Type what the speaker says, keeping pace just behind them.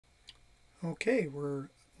Okay, we're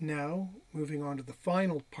now moving on to the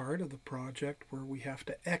final part of the project where we have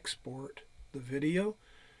to export the video.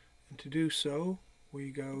 And to do so, we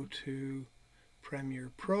go to Premiere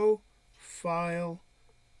Pro, File,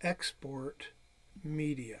 Export,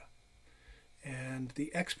 Media. And the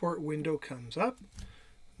export window comes up.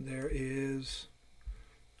 There is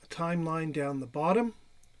a timeline down the bottom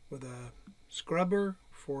with a scrubber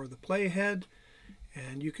for the playhead.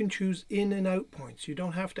 And you can choose in and out points. You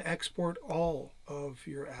don't have to export all of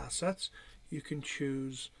your assets. You can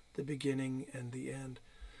choose the beginning and the end.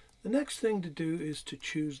 The next thing to do is to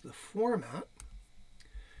choose the format.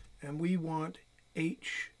 And we want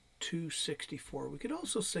H.264. We could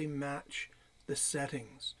also say match the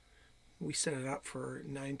settings. We set it up for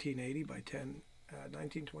 1980 by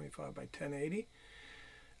 1925 by 1080.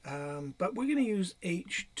 But we're going to use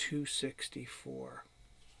H.264.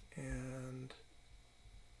 And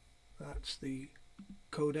that's the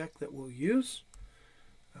codec that we'll use.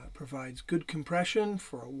 Provides good compression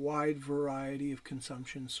for a wide variety of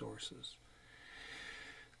consumption sources.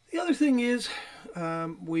 The other thing is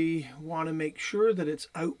we want to make sure that it's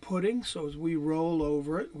outputting, so as we roll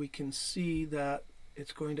over it we can see that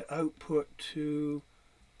it's going to output to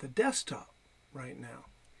the desktop right now.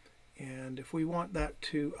 And if we want that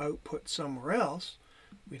to output somewhere else,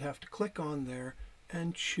 we'd have to click on there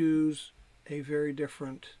and choose a very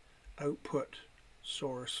different output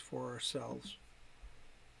source for ourselves.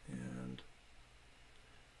 And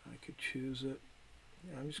I could choose it.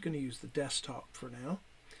 I'm just going to use the desktop for now.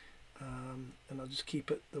 And I'll just keep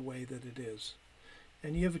it the way that it is.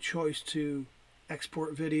 And you have a choice to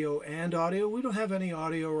export video and audio. We don't have any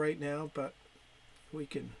audio right now, but we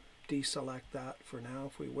can deselect that for now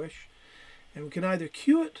if we wish. And we can either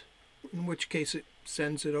queue it, in which case it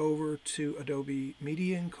sends it over to Adobe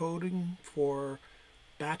Media Encoding for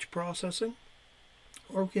batch processing,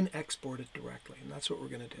 or we can export it directly, and that's what we're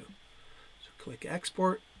going to do. So click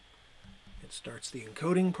Export. It starts the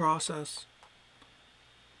encoding process,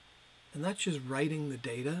 and that's just writing the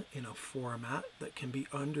data in a format that can be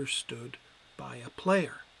understood by a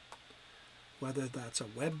player, whether that's a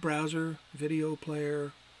web browser video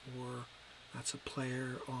player or that's a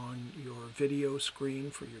player on your video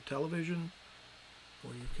screen for your television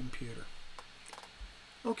or your computer.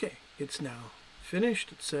 Okay, it's now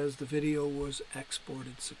finished. It says the video was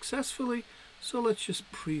exported successfully, so let's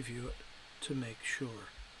just preview it to make sure.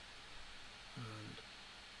 And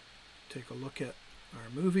take a look at our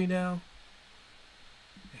movie now.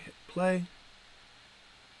 I hit play.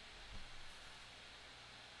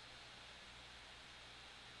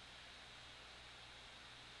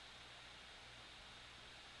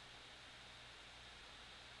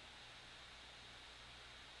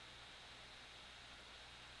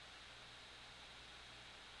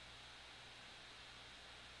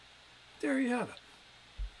 There you have it.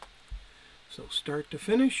 So start to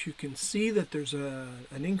finish, you can see that there's an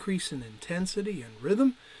increase in intensity and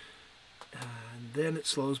rhythm, and then it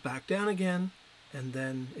slows back down again, and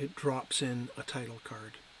then it drops in a title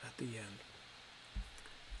card at the end.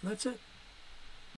 And that's it.